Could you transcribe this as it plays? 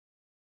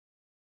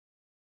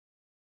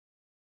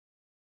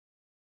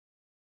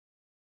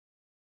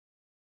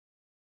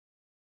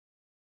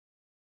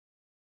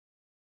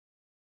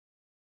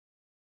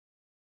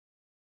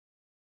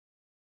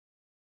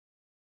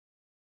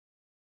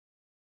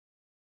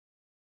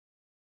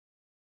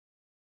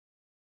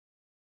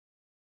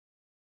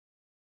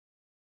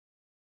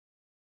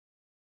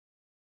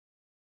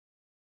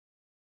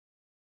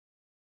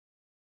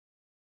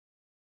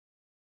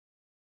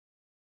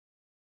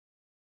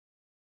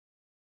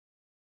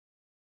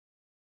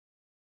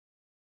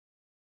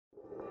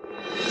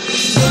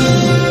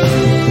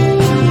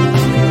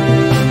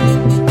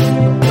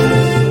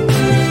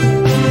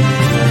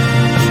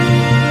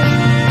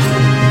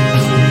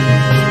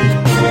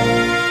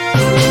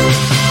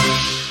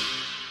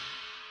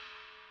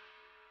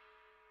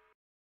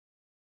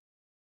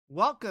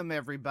Welcome,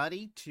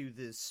 everybody, to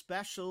this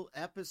special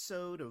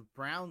episode of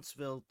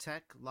Brownsville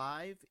Tech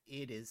Live.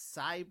 It is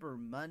Cyber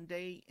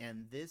Monday,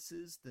 and this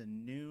is the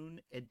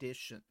noon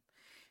edition.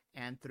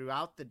 And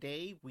throughout the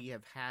day, we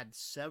have had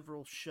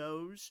several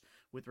shows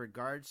with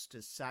regards to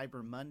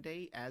Cyber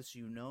Monday. As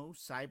you know,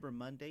 Cyber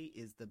Monday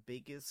is the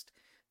biggest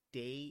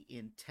day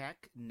in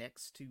tech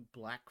next to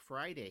Black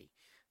Friday.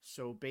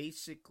 So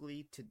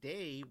basically,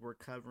 today we're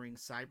covering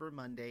Cyber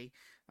Monday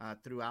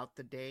throughout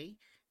the day,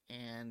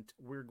 and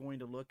we're going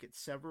to look at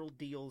several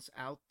deals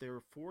out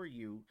there for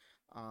you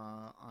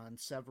on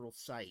several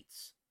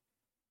sites.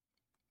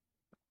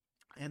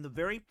 And the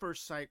very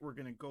first site we're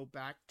going to go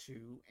back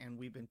to, and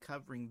we've been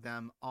covering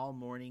them all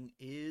morning,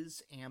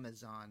 is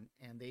Amazon.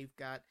 And they've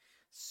got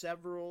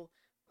several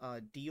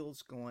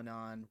deals going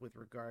on with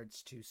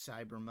regards to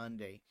Cyber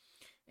Monday.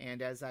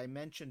 And as I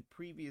mentioned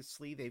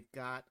previously, they've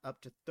got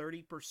up to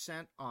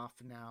 30% off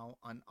now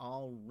on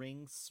all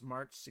Ring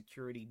smart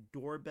security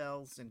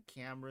doorbells and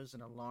cameras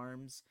and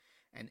alarms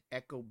and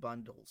Echo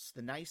bundles.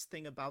 The nice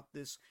thing about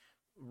this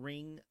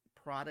Ring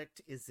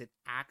product is it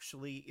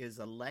actually is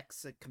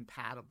Alexa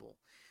compatible.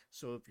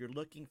 So if you're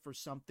looking for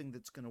something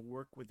that's going to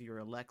work with your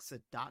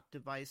Alexa Dot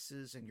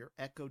devices and your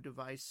Echo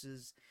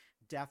devices,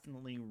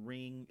 definitely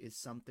Ring is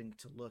something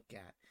to look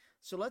at.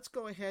 So let's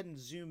go ahead and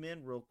zoom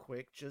in real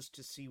quick just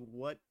to see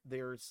what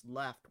there's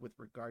left with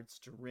regards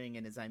to Ring.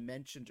 And as I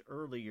mentioned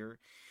earlier,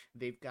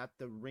 they've got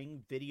the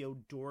Ring Video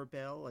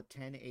Doorbell, a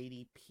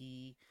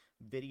 1080p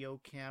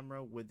video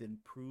camera with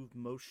improved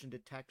motion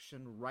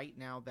detection. Right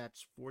now,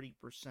 that's 40%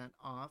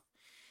 off,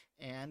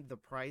 and the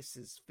price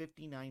is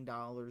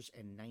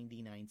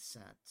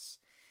 $59.99.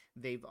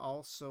 They've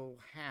also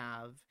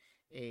have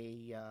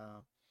a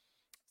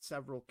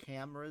several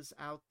cameras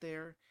out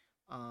there.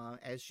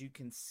 As you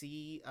can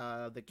see,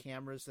 the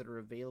cameras that are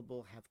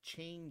available have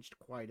changed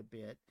quite a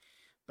bit,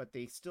 but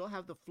they still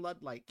have the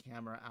floodlight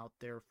camera out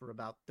there for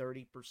about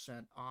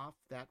 30% off.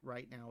 That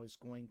right now is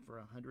going for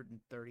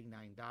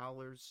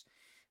 $139.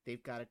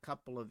 They've got a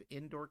couple of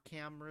indoor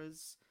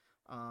cameras.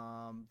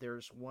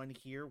 There's one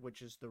here,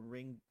 which is the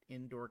Ring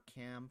Indoor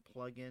Cam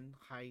plug-in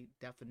high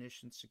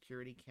definition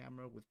security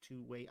camera with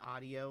two-way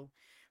audio.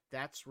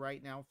 That's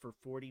right now for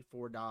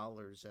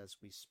 $44 as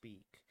we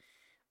speak.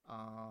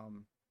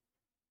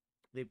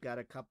 They've got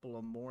a couple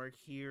of more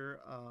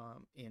here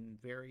in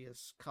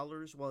various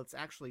colors. Well, it's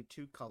actually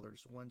two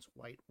colors. One's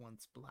white,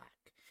 one's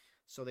black.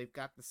 So they've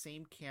got the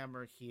same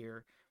camera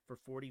here for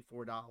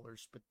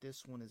 $44, but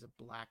this one is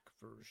a black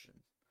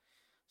version.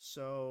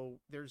 So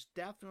there's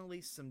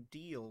definitely some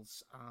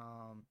deals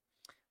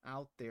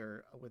out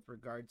there with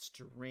regards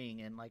to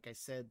Ring. And like I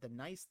said, the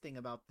nice thing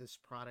about this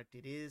product,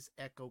 it is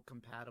Echo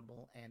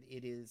compatible and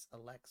it is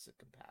Alexa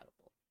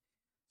compatible.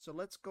 So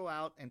let's go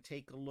out and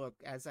take a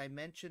look. As I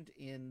mentioned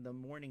in the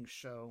morning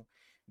show,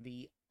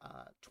 the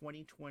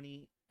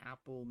 2020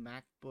 Apple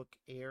MacBook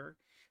Air,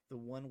 the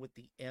one with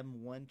the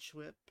M1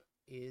 chip,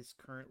 is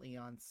currently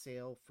on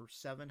sale for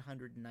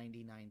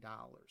 $799.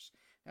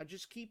 Now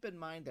just keep in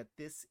mind that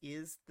this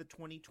is the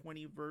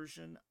 2020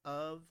 version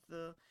of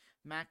the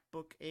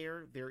MacBook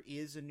Air. There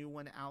is a new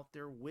one out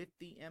there with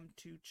the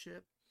M2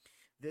 chip.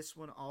 This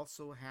one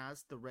also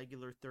has the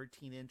regular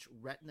 13-inch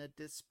Retina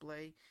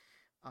display.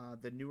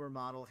 The newer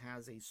model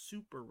has a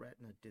Super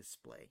Retina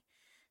display.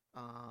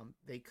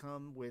 They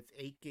come with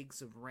 8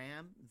 gigs of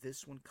RAM.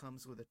 This one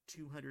comes with a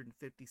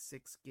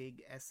 256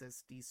 gig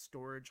SSD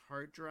storage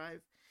hard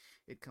drive.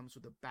 It comes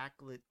with a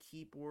backlit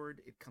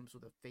keyboard. It comes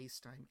with a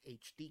FaceTime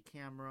HD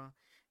camera.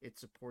 It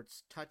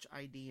supports Touch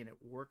ID, and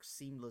it works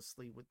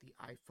seamlessly with the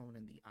iPhone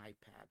and the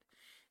iPad.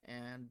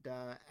 And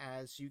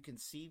as you can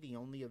see, the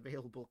only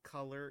available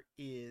color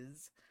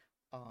is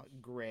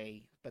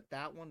gray, but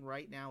that one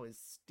right now is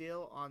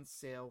still on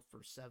sale for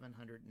 $799.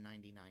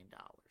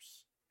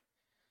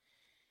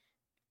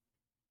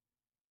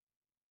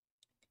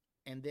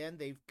 And then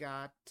they've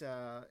got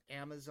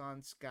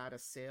Amazon's got a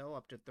sale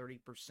up to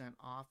 30%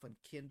 off on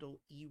Kindle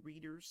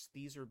e-readers.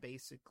 These are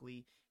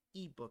basically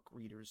ebook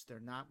readers. They're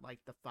not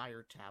like the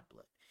Fire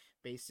tablet.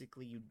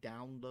 Basically, you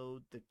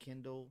download the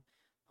Kindle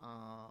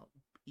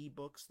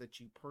ebooks that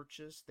you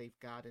purchase. They've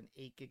got an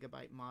 8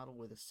 gigabyte model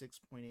with a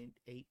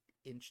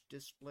 6.8-inch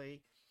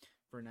display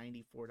for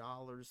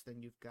 $94.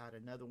 Then you've got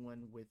another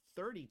one with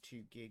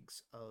 32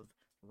 gigs of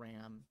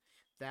RAM.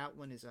 That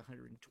one is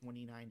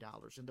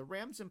 $129. And the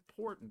RAM's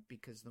important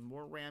because the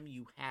more RAM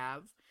you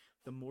have,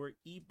 the more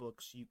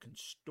ebooks you can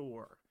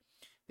store.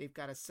 They've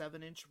got a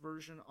 7-inch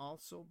version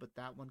also, but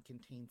that one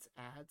contains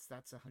ads.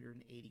 That's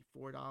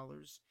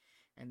 $184.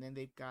 And then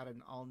they've got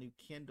an all-new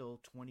Kindle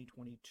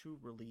 2022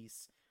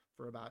 release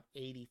for about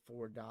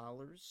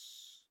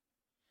 $84.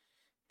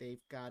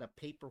 They've got a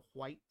paper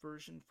white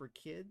version for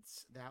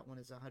kids. That one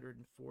is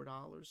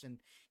 $104. And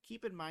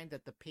keep in mind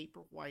that the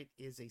paper white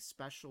is a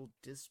special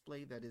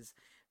display that is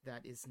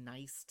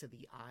nice to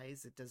the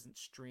eyes. It doesn't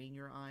strain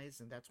your eyes,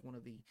 and that's one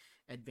of the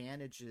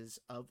advantages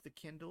of the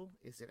Kindle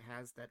is it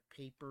has that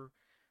paper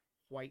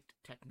white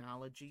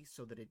technology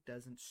so that it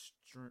doesn't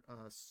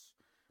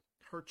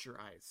hurt your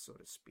eyes, so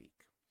to speak.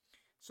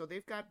 So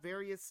they've got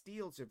various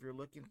deals if you're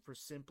looking for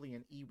simply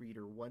an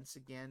e-reader. Once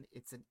again,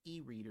 it's an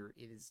e-reader.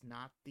 It is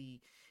not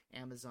the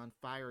Amazon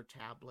Fire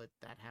tablet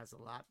that has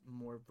a lot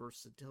more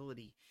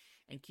versatility.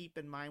 And keep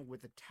in mind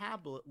with the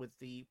tablet, with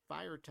the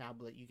Fire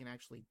tablet, you can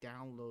actually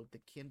download the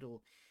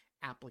Kindle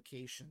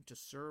application to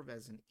serve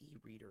as an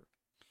e-reader.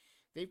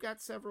 They've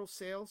got several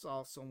sales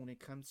also when it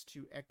comes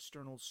to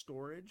external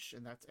storage,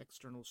 and that's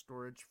external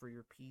storage for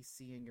your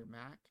PC and your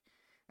Mac.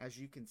 As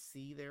you can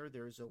see there,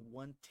 there's a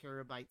 1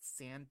 terabyte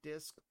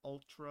SanDisk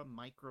Ultra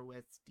micro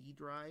SD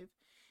drive,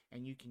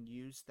 and you can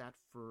use that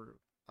for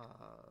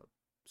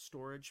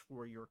storage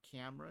for your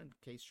camera in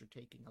case you're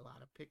taking a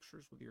lot of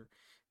pictures with your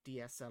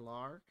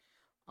DSLR.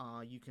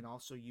 You can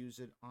also use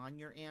it on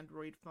your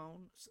Android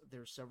phone.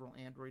 There are several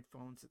Android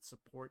phones that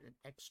support an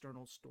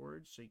external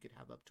storage, so you could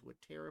have up to 1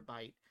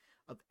 terabyte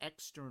of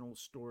external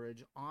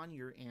storage on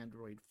your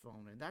Android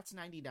phone, and that's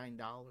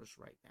 $99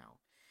 right now.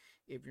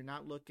 If you're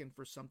not looking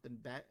for something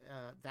that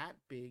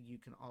big, you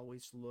can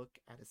always look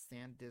at a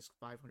SanDisk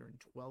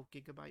 512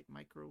 gigabyte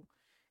micro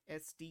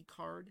SD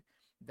card.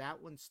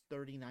 That one's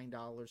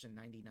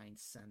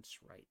 $39.99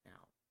 right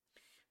now.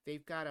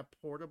 They've got a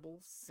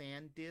portable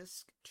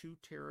SanDisk 2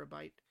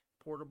 terabyte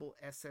portable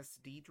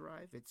SSD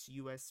drive. It's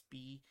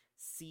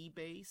USB-C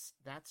based.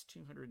 That's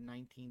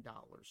 $219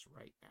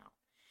 right now.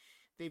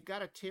 They've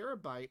got a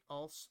terabyte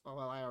also. Oh,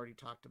 well, I already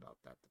talked about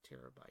that, the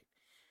terabyte.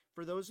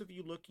 For those of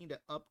you looking to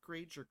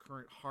upgrade your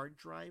current hard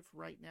drive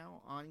right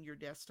now on your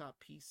desktop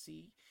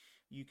PC,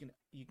 you can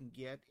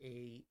get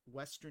a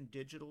Western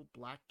Digital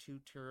Black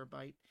 2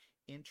 terabyte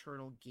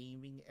internal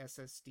gaming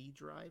SSD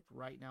drive.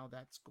 Right now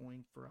that's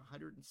going for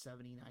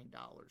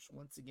 $179.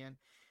 Once again,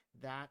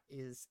 that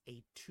is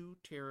a 2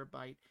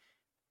 terabyte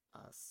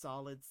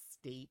solid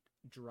state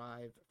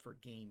drive for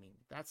gaming.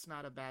 That's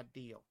not a bad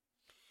deal.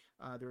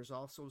 There's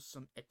also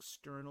some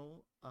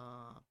external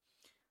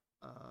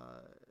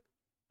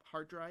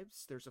hard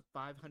drives. There's a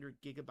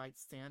 500 gigabyte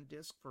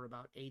SanDisk for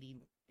about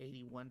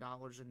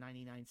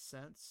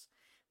 $81.99.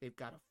 They've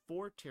got a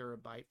 4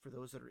 terabyte for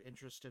those that are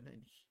interested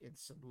in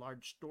some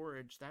large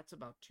storage. That's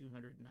about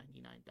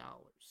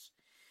 $299.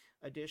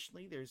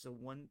 Additionally, there's a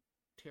 1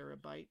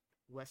 terabyte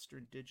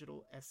Western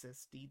Digital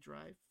SSD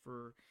drive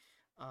for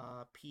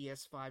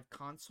PS5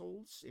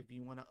 consoles. If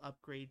you want to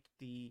upgrade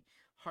the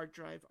hard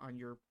drive on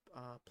your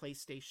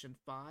PlayStation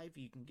 5,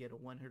 you can get a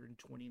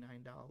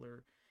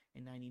 $129.99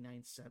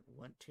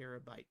 1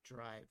 terabyte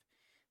drive.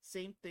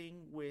 Same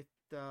thing with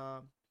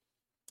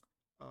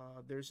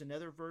there's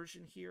another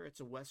version here. It's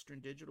a Western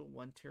Digital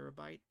 1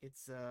 terabyte.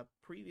 It's a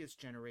previous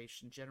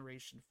generation,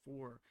 Generation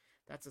 4.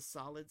 That's a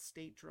solid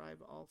state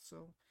drive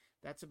also.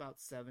 That's about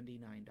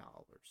 $79.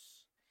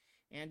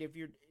 And if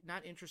you're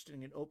not interested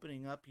in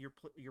opening up your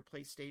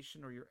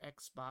PlayStation or your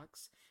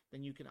Xbox,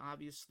 then you can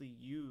obviously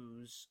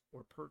use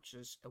or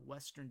purchase a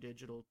Western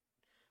Digital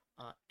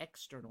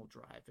external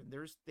drive. And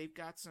they've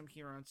got some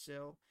here on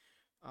sale.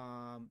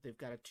 They've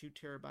got a 2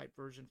 terabyte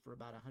version for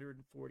about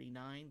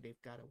 $149.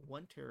 They've got a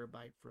 1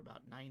 terabyte for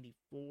about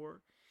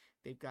 $94.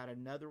 They've got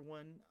another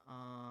one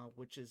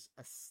which is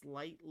a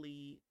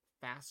slightly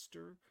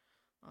faster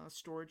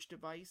storage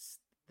device.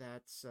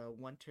 That's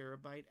 1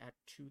 terabyte at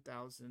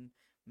 2,000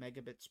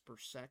 megabits per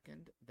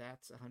second.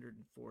 That's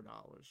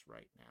 $104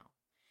 right now.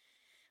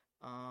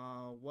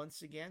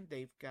 Once again,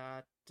 they've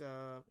got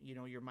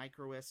your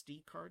micro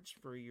SD cards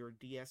for your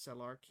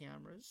DSLR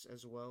cameras,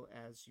 as well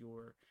as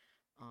your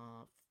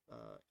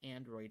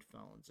Android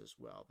phones as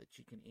well, that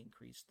you can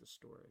increase the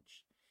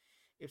storage.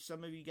 If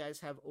some of you guys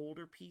have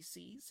older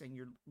PCs and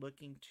you're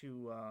looking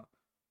to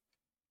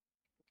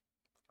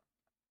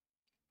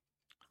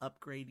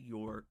upgrade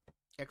your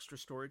extra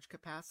storage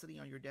capacity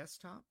on your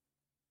desktop,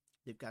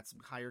 they've got some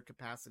higher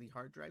capacity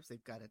hard drives.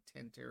 They've got a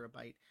 10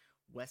 terabyte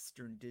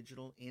Western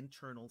Digital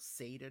internal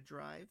SATA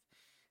drive.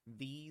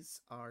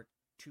 These are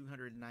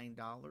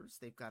 $209.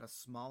 They've got a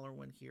smaller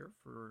one here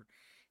for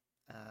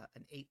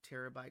an 8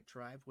 terabyte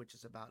drive, which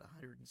is about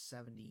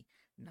 $179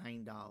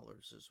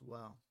 as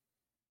well.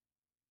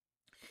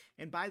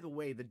 And by the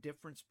way, the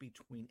difference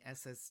between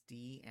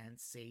SSD and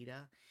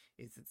SATA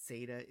is that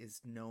SATA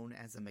is known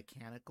as a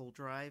mechanical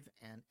drive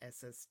and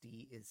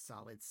SSD is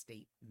solid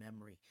state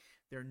memory.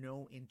 There are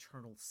no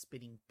internal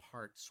spinning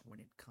parts when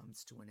it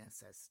comes to an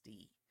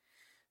SSD.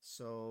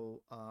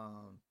 So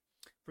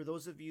for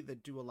those of you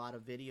that do a lot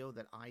of video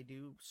that I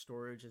do,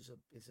 storage is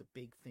a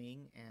big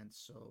thing, and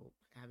so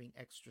having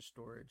extra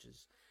storage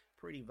is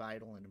pretty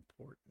vital and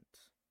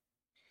important.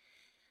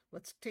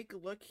 Let's take a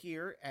look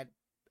here at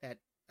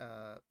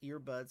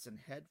earbuds and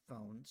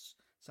headphones,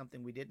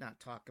 something we did not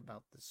talk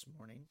about this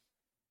morning.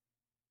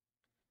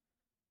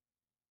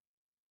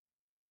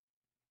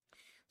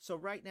 So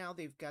right now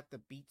they've got the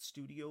Beat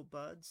Studio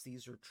buds.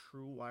 These are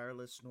true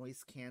wireless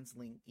noise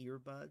canceling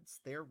earbuds.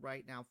 They're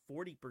right now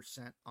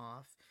 40%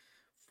 off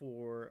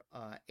for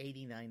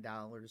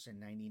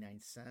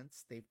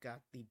 $89.99. They've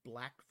got the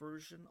black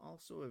version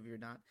also. If you're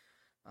not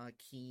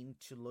keen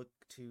to look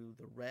to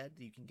the red,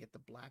 you can get the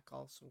black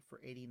also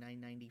for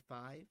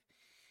 $89.95.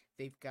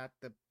 They've got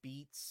the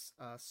Beats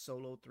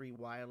Solo 3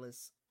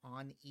 wireless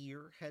on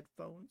ear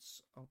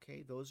headphones.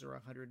 Okay, those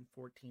are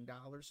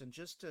 $114. And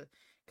just to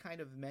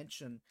kind of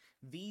mention,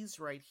 these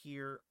right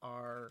here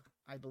are,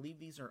 I believe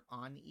these are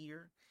on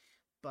ear,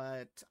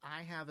 but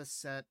I have a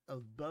set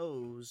of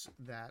Bose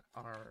that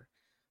are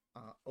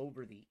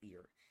over the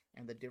ear.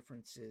 And the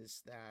difference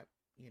is that,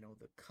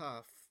 the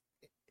cuff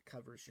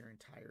covers your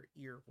entire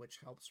ear, which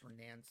helps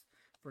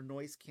for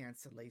noise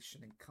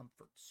cancellation and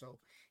comfort. So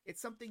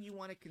it's something you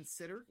want to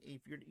consider.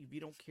 If you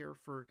don't care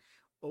for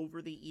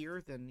over the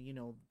ear, then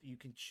you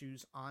can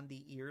choose on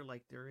the ear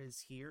like there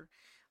is here.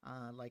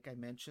 Like I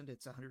mentioned,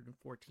 it's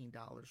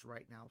 $114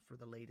 right now for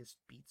the latest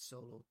Beats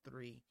Solo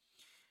 3.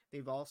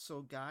 They've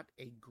also got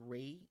a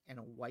gray and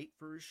a white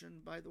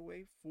version, by the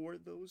way, for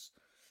those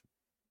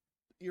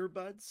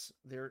earbuds.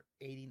 They're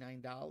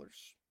 $89.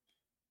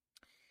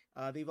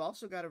 They've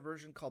also got a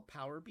version called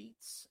Power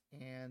Beats,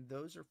 and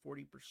those are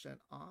 40%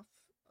 off.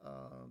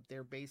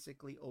 They're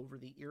basically over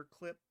the ear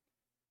clip.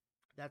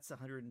 That's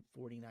 $149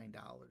 right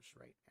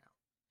now.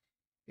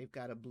 They've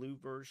got a blue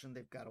version,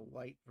 they've got a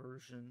white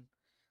version.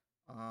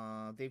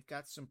 They've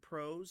got some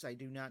Pros. I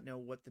do not know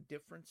what the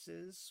difference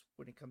is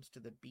when it comes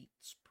to the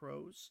Beats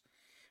Pros.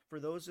 For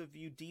those of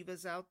you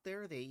divas out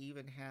there, they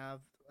even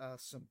have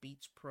some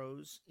Beats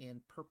Pros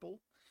in purple.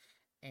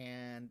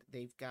 And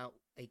they've got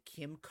a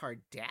Kim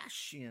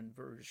Kardashian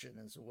version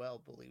as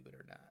well, believe it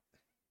or not.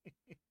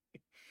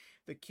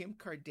 The Kim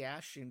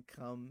Kardashian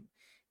come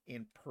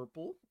in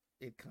purple.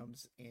 It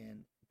comes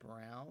in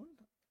brown,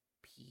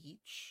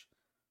 peach,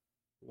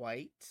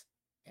 white,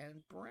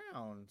 and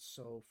brown.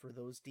 So for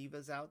those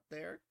divas out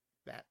there,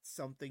 that's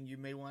something you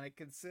may want to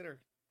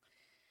consider.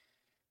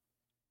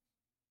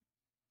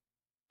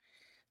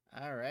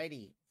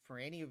 Alrighty. For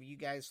any of you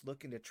guys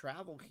looking to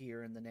travel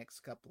here in the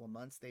next couple of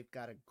months, they've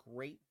got a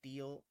great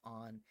deal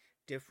on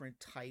different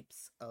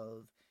types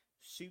of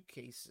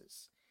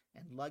suitcases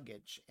and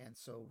luggage. And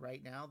so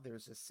right now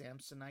there's a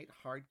Samsonite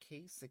hard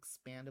case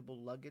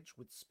expandable luggage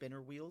with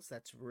spinner wheels.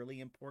 That's really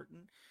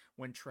important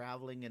when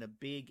traveling in a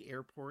big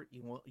airport.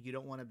 You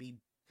don't want to be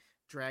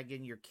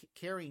carrying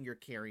your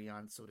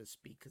carry-on, so to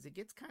speak, because it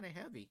gets kind of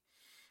heavy.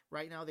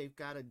 Right now, they've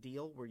got a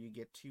deal where you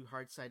get 2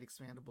 hard side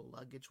expandable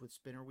luggage with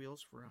spinner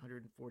wheels for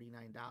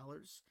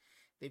 $149.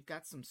 They've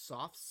got some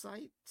soft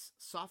side,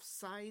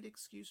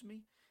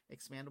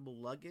 expandable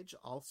luggage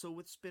also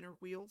with spinner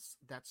wheels.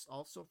 That's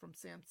also from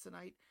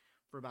Samsonite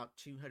for about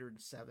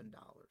 $207.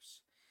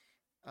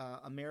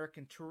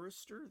 American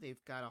Tourister,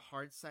 they've got a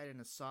hard side and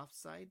a soft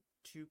side,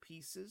 2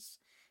 pieces,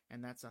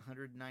 and that's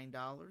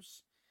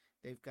 $109.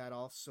 They've got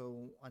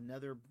also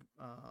another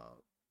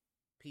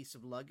piece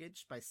of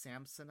luggage by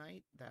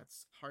Samsonite.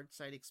 That's hard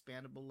side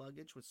expandable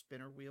luggage with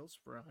spinner wheels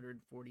for $149.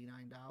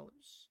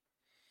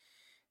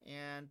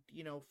 And,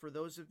 for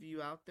those of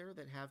you out there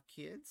that have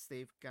kids,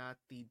 they've got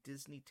the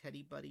Disney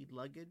Teddy Buddy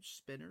luggage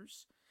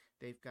spinners.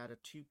 They've got a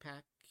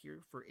 2-pack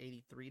here for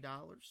 $83.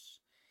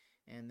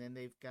 And then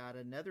they've got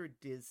another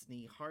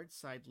Disney hard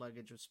side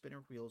luggage with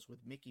spinner wheels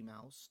with Mickey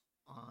Mouse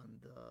on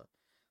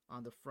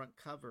the front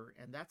cover,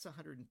 and that's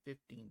 $115.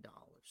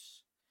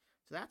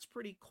 So that's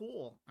pretty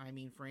cool. I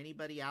mean, for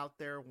anybody out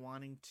there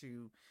wanting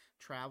to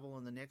travel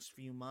in the next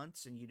few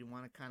months and you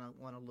want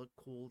to look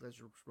cool as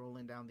you're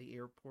rolling down the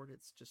airport,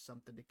 it's just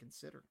something to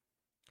consider.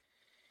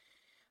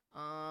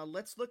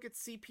 Let's look at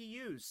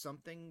CPUs,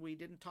 something we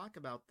didn't talk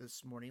about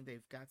this morning.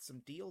 They've got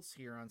some deals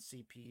here on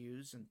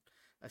CPUs and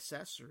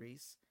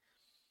accessories.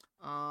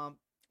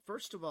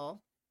 First of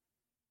all,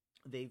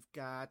 they've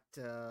got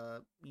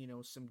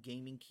some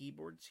gaming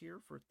keyboards here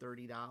for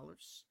 $30.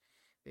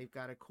 They've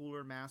got a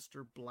Cooler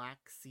Master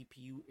Black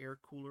CPU air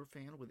cooler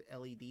fan with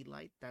LED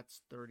light.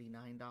 That's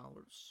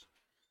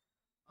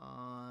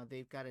 $39.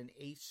 They've got an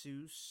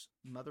Asus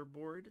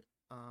motherboard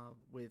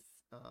with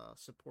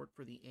support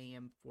for the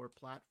AM4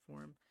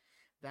 platform.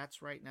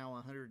 That's right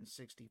now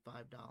 $165.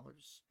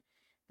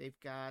 They've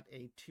got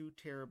a 2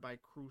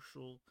 terabyte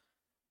Crucial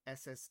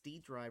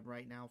SSD drive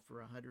right now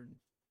for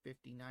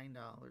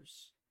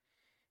 $159.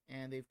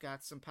 And they've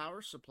got some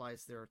power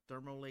supplies there.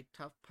 Thermalake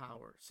Tough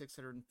Power,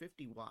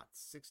 650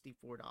 watts,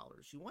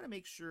 $64. You want to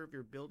make sure if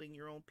you're building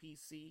your own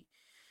PC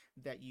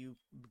that you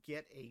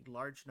get a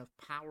large enough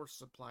power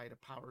supply to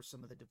power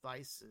some of the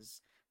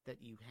devices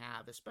that you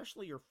have,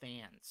 especially your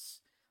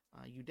fans.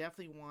 You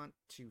definitely want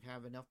to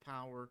have enough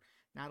power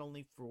not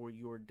only for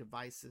your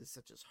devices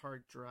such as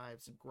hard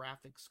drives and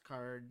graphics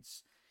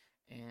cards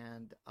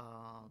and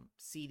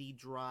CD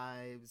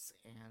drives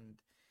and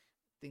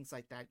things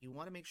like that. You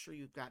want to make sure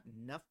you've got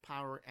enough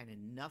power and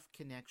enough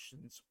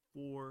connections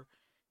for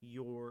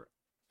your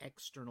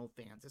external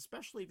fans,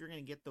 especially if you're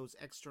going to get those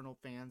external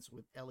fans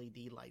with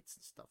LED lights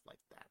and stuff like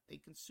that. They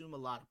consume a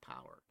lot of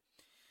power.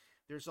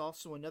 There's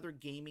also another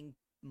gaming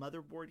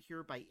motherboard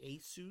here by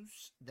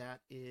Asus that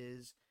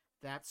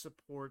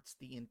supports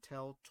the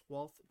Intel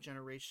 12th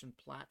generation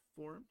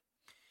platform.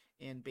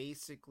 And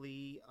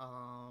basically,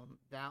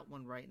 that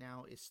one right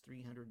now is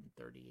 $338.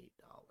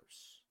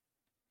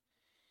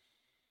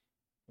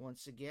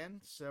 Once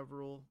again,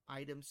 several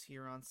items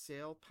here on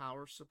sale.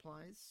 Power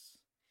supplies.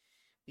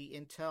 The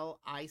Intel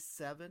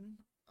i7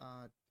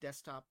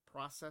 desktop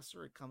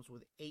processor. It comes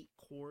with 8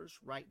 cores.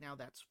 Right now,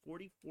 that's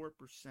 44%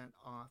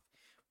 off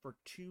for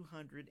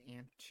 $202.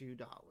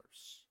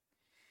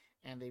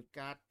 And they've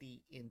got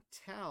the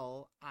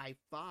Intel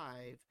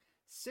i5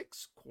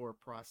 6-core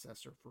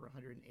processor for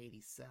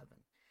 187.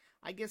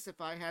 I guess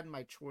if I had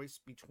my choice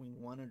between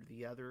one or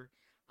the other,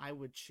 I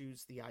would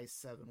choose the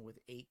i7 with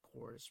 8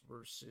 cores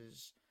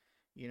versus,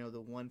 the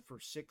one for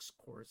 6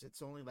 cores.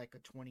 It's only like a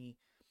 $22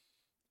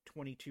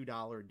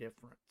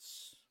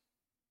 difference.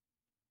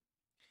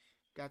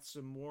 Got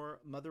some more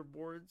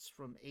motherboards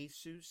from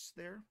Asus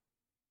there.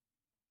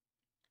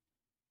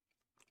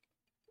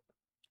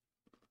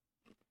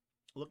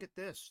 Look at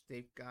this.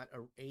 They've got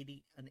an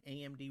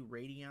AMD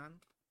Radeon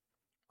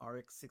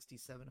RX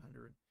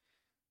 6700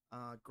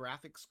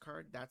 graphics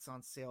card. That's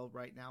on sale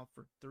right now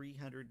for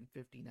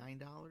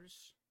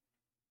 $359.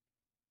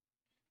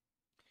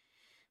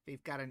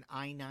 They've got an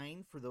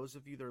i9. For those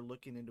of you that are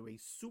looking into a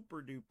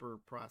super duper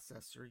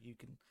processor, you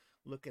can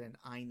look at an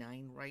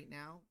i9 right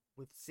now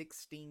with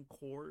 16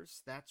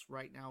 cores. That's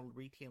right now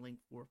retailing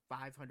for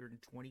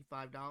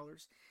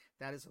 $525.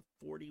 That is a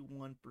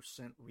 41%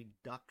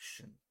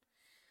 reduction.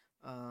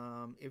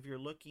 If you're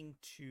looking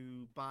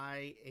to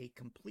buy a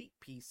complete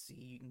PC,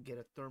 you can get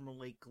a Thermal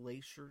Lake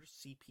Glacier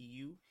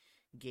CPU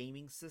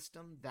gaming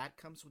system. That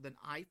comes with an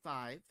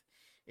i5.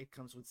 It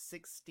comes with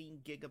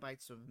 16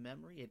 gigabytes of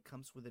memory. It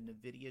comes with a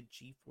NVIDIA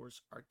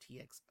GeForce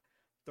RTX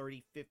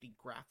 3050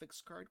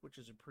 graphics card, which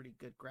is a pretty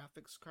good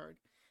graphics card.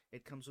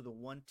 It comes with a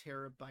 1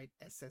 terabyte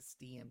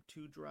SSD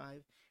M2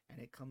 drive, and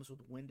it comes with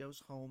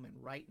Windows Home, and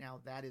right now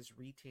that is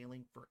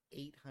retailing for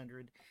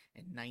 $819.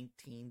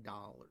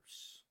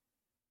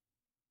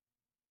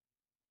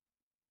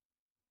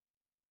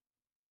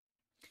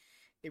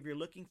 If you're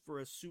looking for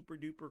a super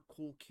duper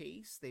cool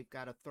case, they've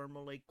got a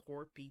Thermal Lake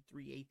Core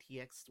P3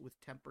 ATX with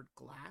tempered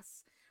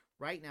glass.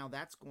 Right now,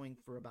 that's going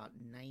for about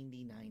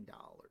 $99.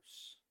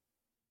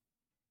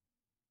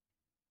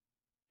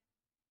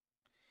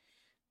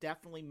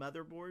 Definitely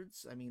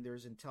motherboards. I mean,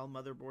 there's Intel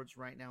motherboards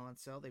right now on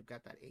sale. They've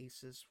got that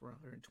Asus for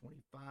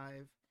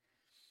 $125.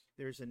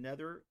 There's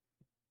another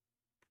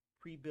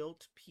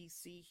pre-built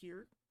PC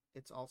here.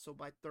 It's also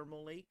by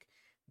Thermal Lake.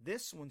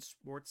 This one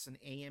sports an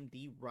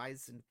AMD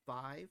Ryzen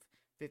 5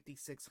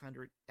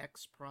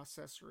 5600X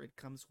processor. It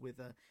comes with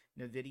a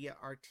NVIDIA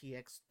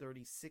RTX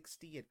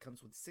 3060. It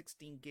comes with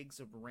 16 gigs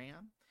of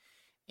RAM,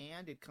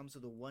 and it comes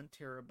with a 1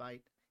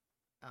 terabyte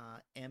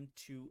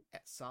M2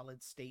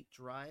 solid state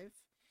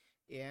drive,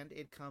 and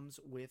it comes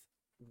with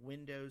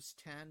Windows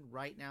 10.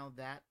 Right now,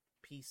 that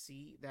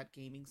PC, that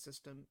gaming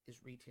system,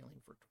 is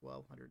retailing for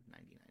 $1,299.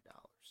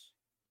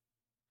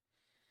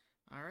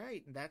 All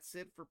right, and that's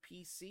it for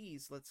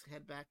PCs. Let's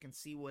head back and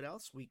see what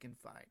else we can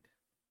find.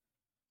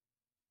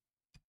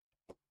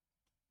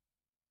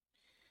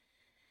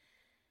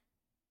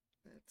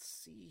 Let's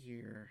see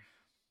here.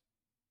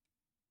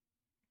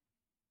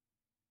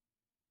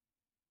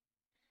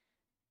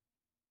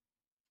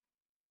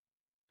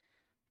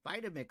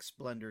 Vitamix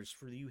blenders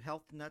for you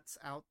health nuts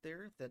out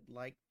there that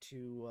like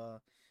to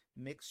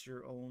mix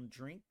your own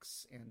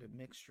drinks and to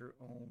mix your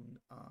own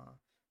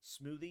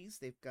smoothies.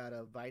 They've got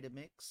a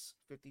Vitamix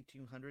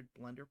 5200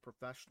 blender,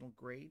 professional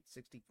grade,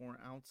 64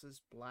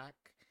 ounces, black,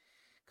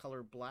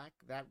 color black.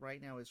 That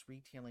right now is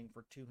retailing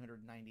for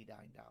 $299,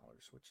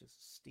 which is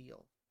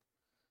steal.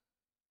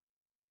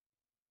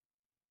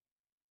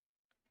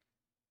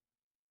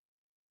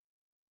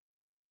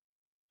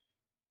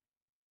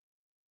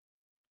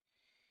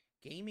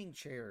 Gaming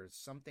chairs,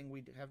 something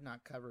we have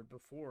not covered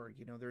before.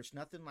 There's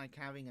nothing like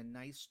having a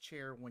nice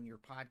chair when you're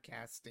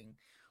podcasting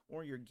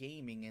or you're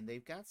gaming, and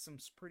they've got some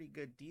pretty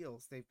good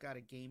deals. They've got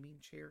a gaming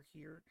chair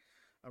here,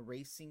 a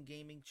racing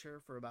gaming chair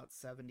for about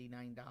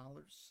 $79.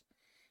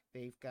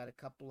 They've got a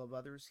couple of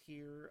others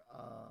here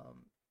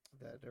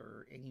that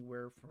are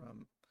anywhere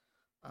from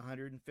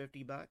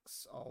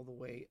 $150 all the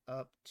way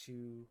up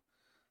to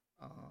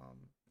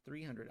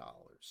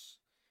 $300.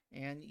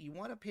 And you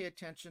want to pay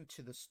attention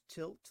to the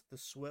tilt, the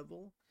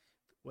swivel,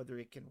 whether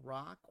it can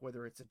rock,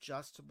 whether it's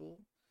adjustable,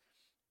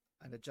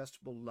 an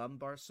adjustable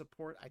lumbar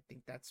support. I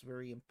think that's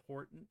very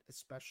important,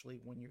 especially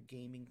when you're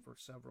gaming for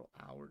several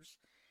hours.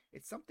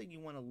 It's something you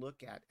want to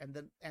look at. And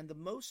the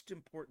most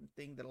important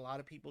thing that a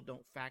lot of people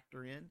don't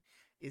factor in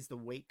is the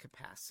weight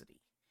capacity.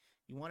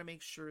 You want to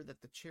make sure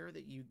that the chair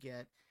that you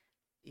get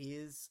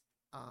is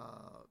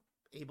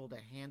able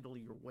to handle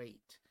your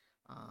weight.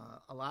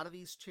 A lot of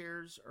these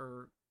chairs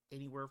are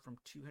anywhere from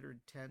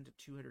 210 to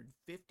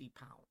 250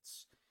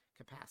 pounds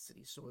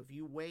capacity. So if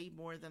you weigh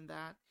more than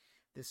that,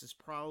 this is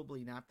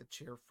probably not the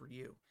chair for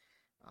you.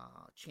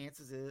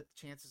 Chances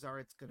are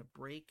it's going to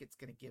break, it's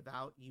going to give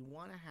out. You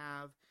want to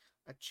have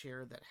a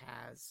chair that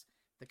has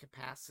the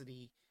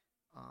capacity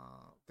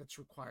that's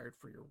required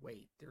for your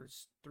weight.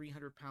 There's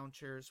 300-pound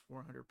chairs,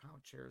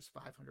 400-pound chairs,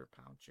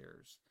 500-pound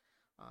chairs.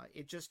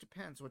 It just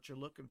depends what you're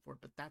looking for,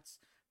 but that's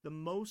the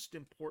most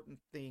important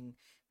thing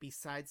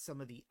besides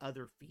some of the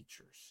other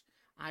features.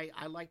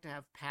 I like to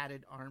have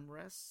padded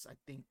armrests. I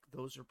think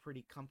those are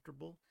pretty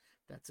comfortable.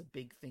 That's a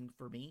big thing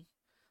for me.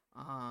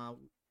 Uh,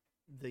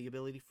 the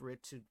ability for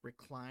it to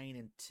recline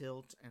and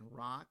tilt and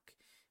rock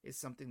is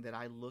something that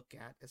I look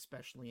at,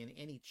 especially in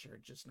any chair,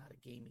 just not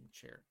a gaming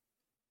chair.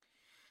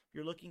 If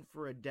you're looking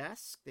for a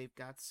desk, they've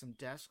got some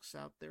desks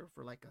out there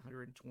for like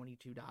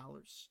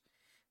 $122.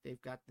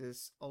 They've got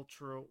this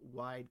ultra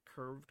wide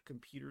curved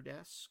computer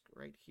desk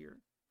right here.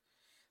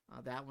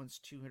 That one's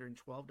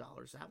 $212.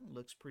 That one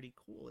looks pretty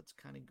cool. It's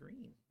kind of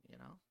green, you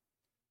know.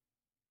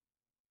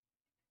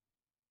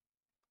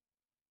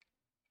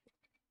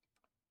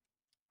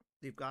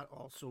 They've got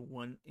also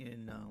one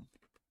in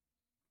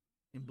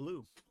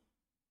blue.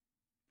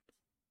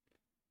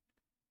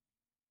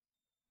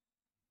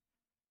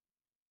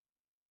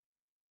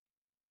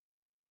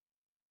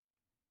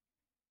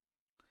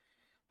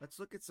 Let's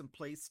look at some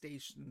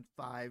PlayStation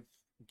 5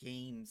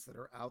 games that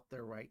are out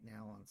there right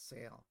now on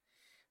sale.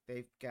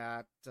 They've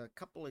got a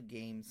couple of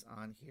games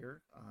on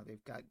here.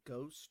 They've got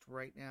Ghost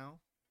right now.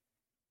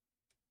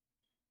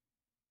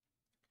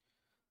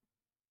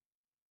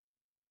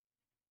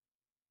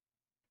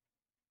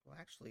 Well,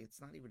 actually, it's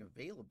not even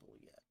available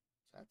yet.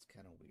 So that's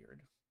kind of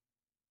weird.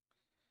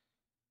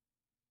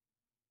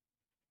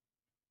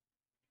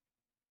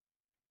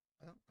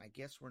 Well, I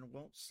guess we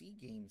won't see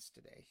games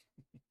today.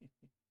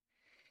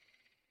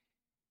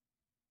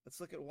 Let's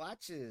look at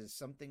watches,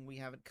 something we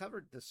haven't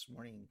covered this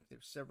morning.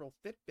 There's several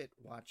Fitbit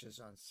watches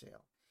on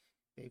sale.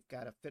 They've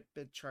got a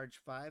Fitbit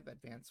Charge 5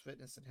 Advanced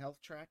Fitness and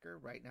Health Tracker.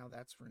 Right now,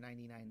 that's for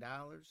 $99.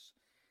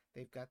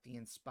 They've got the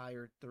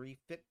Inspire 3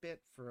 Fitbit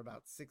for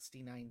about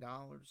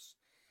 $69.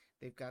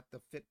 They've got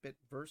the Fitbit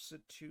Versa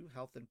 2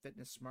 Health and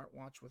Fitness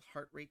Smartwatch with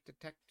heart rate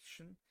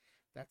detection.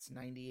 That's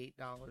 $98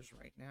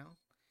 right now.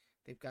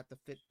 They've got the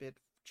Fitbit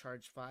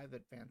Charge 5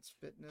 Advanced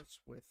Fitness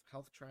with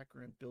health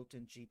tracker and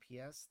built-in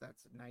GPS.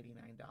 That's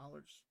 $99.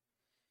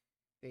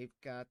 They've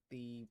got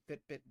the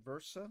Fitbit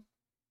Versa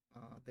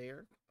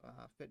there,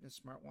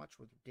 fitness smartwatch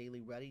with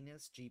daily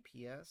readiness,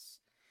 GPS.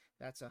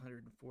 That's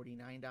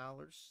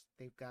 $149.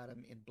 They've got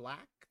them in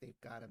black. They've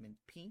got them in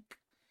pink.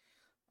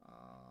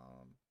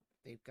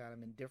 They've got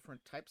them in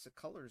different types of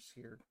colors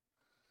here,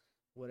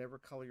 whatever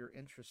color you're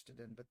interested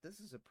in. But this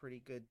is a pretty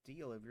good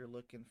deal if you're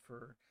looking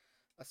for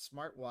a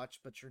smartwatch,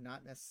 but you're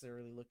not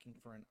necessarily looking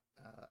for an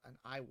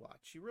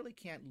iWatch. You really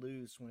can't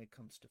lose when it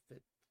comes to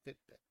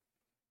Fitbit.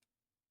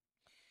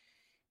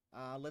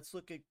 Let's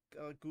look at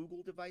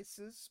Google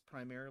devices,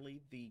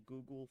 primarily the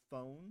Google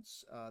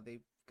phones.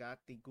 They've got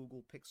the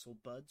Google Pixel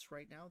Buds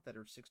right now that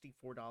are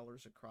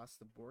 $64 across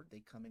the board.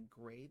 They come in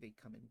gray, they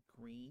come in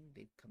green,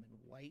 they come in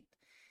white,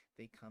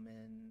 they come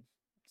in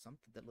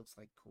something that looks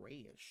like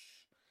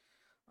grayish.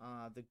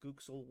 The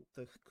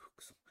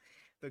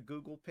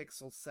Google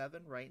Pixel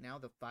 7 right now,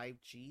 the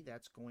 5G,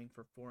 that's going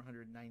for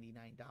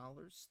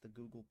 $499. The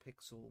Google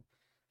Pixel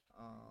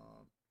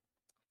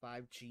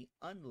 5G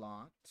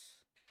Unlocked,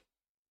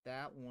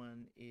 that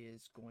one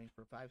is going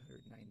for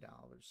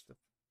 $509.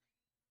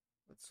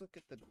 Let's look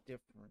at the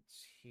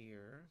difference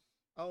here.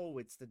 Oh,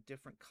 it's the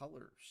different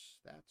colors.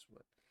 That's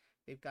what.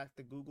 They've got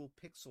the Google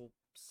Pixel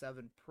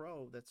 7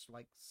 Pro that's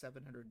like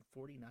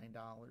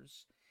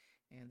 $749.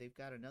 And they've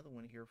got another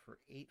one here for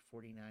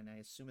 $849. I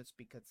assume it's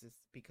because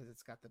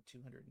it's got the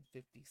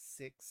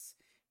 256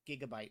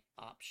 gigabyte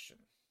option.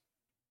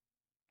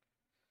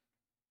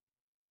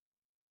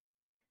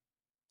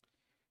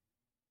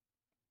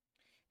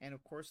 And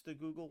of course, the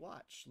Google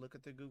Watch. Look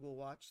at the Google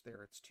Watch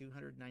there. It's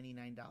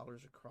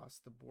 $299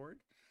 across the board.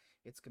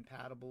 It's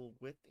compatible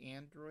with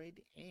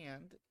Android,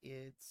 and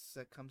it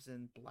comes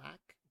in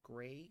black,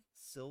 gray,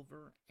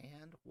 silver,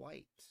 and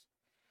white.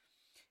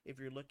 If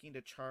you're looking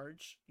to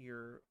charge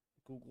your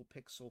Google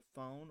Pixel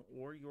phone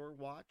or your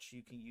watch,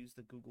 you can use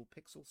the Google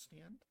Pixel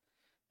stand,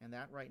 and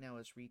that right now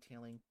is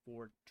retailing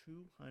for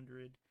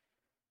 $59.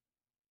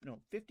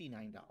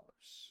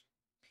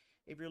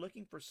 If you're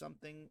looking for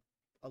something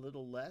a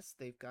little less,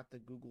 they've got the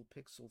Google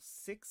Pixel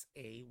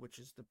 6a, which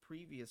is the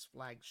previous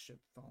flagship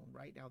phone.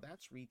 Right now,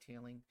 that's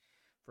retailing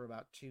for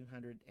about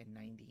 $299.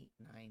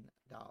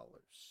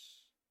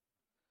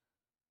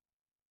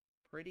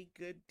 Pretty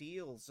good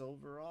deals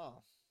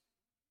overall.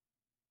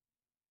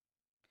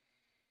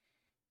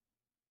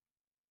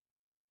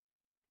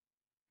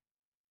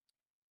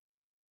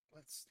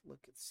 Let's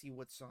look and see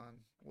what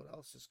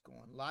else is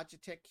going.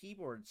 Logitech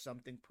keyboard,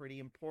 something pretty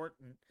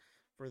important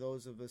for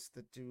those of us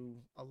that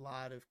do a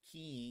lot of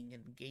keying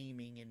and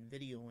gaming and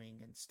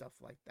videoing and stuff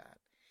like that.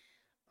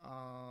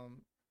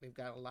 They've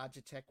got a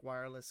Logitech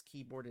wireless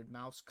keyboard and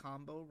mouse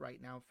combo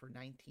right now for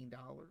 $19.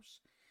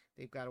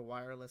 They've got a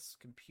wireless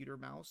computer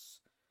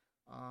mouse,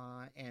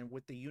 and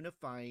with the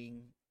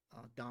unifying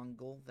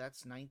dongle,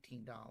 that's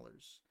 $19.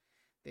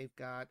 They've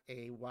got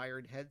a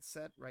wired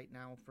headset right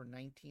now for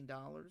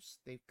 $19.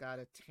 They've got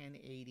a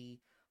 1080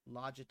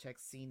 Logitech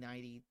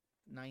C90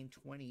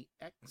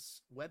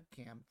 920X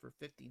webcam for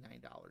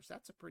 $59.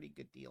 That's a pretty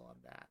good deal on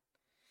that.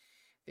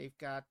 They've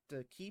got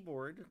a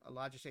keyboard, a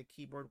Logitech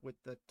keyboard with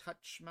the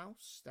touch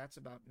mouse. That's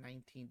about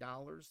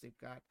 $19. They've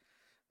got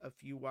a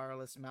few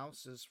wireless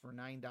mouses for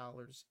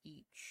 $9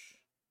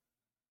 each.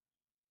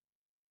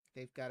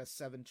 They've got a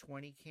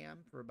 720 cam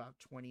for about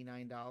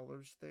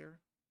 $29 there.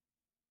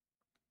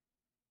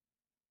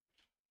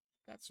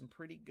 Got some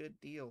pretty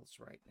good deals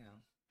right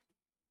now.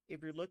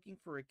 If you're looking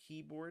for a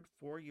keyboard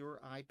for your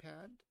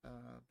iPad,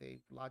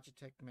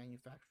 Logitech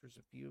manufactures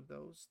a few of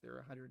those.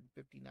 They're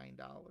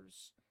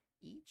 $159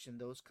 each, and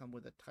those come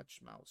with a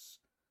touch mouse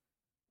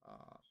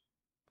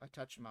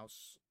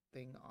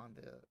thing on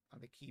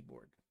the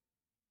keyboard.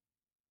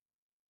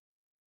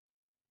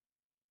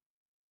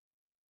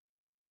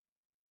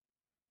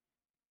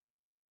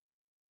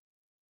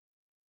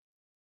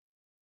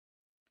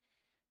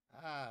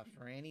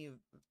 For any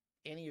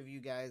of you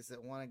guys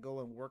that want to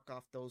go and work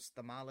off those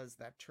tamales,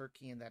 that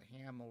turkey and that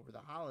ham over the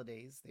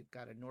holidays, they've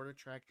got a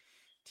NordicTrack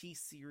T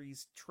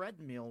Series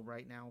treadmill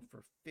right now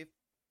for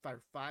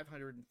 $551.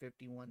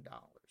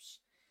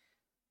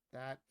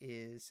 That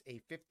is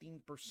a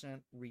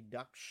 15%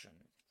 reduction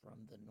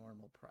from the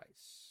normal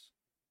price.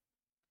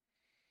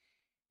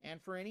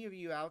 And for any of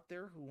you out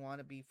there who want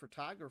to be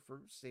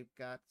photographers, they've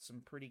got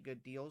some pretty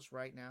good deals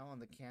right now on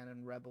the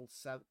Canon Rebel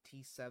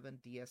T7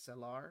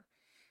 DSLR.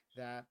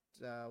 That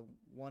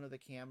one of the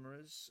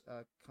cameras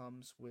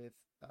comes with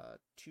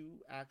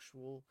two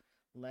actual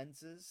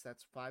lenses.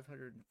 That's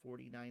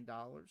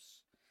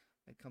 $549.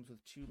 It comes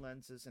with two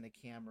lenses and a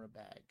camera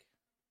bag.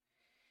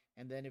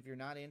 And then if you're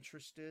not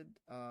interested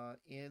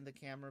in the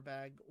camera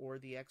bag or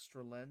the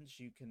extra lens,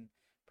 you can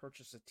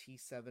purchase a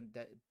T7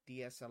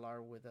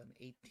 DSLR with an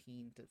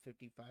 18 to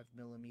 55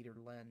 millimeter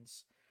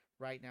lens.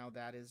 Right now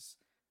that is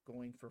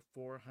going for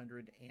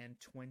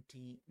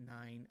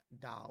 $429.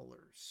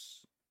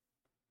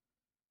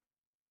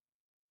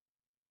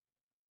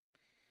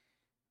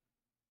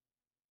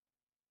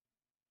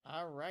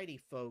 Alrighty,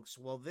 folks.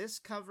 Well, this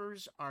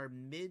covers our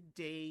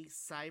midday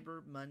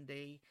Cyber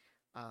Monday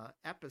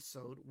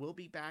episode. We'll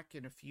be back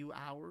in a few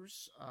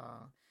hours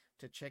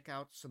to check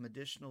out some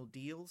additional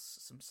deals,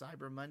 some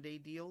Cyber Monday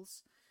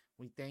deals.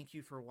 We thank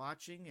you for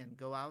watching, and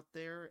go out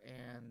there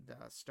and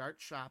start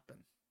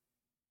shopping.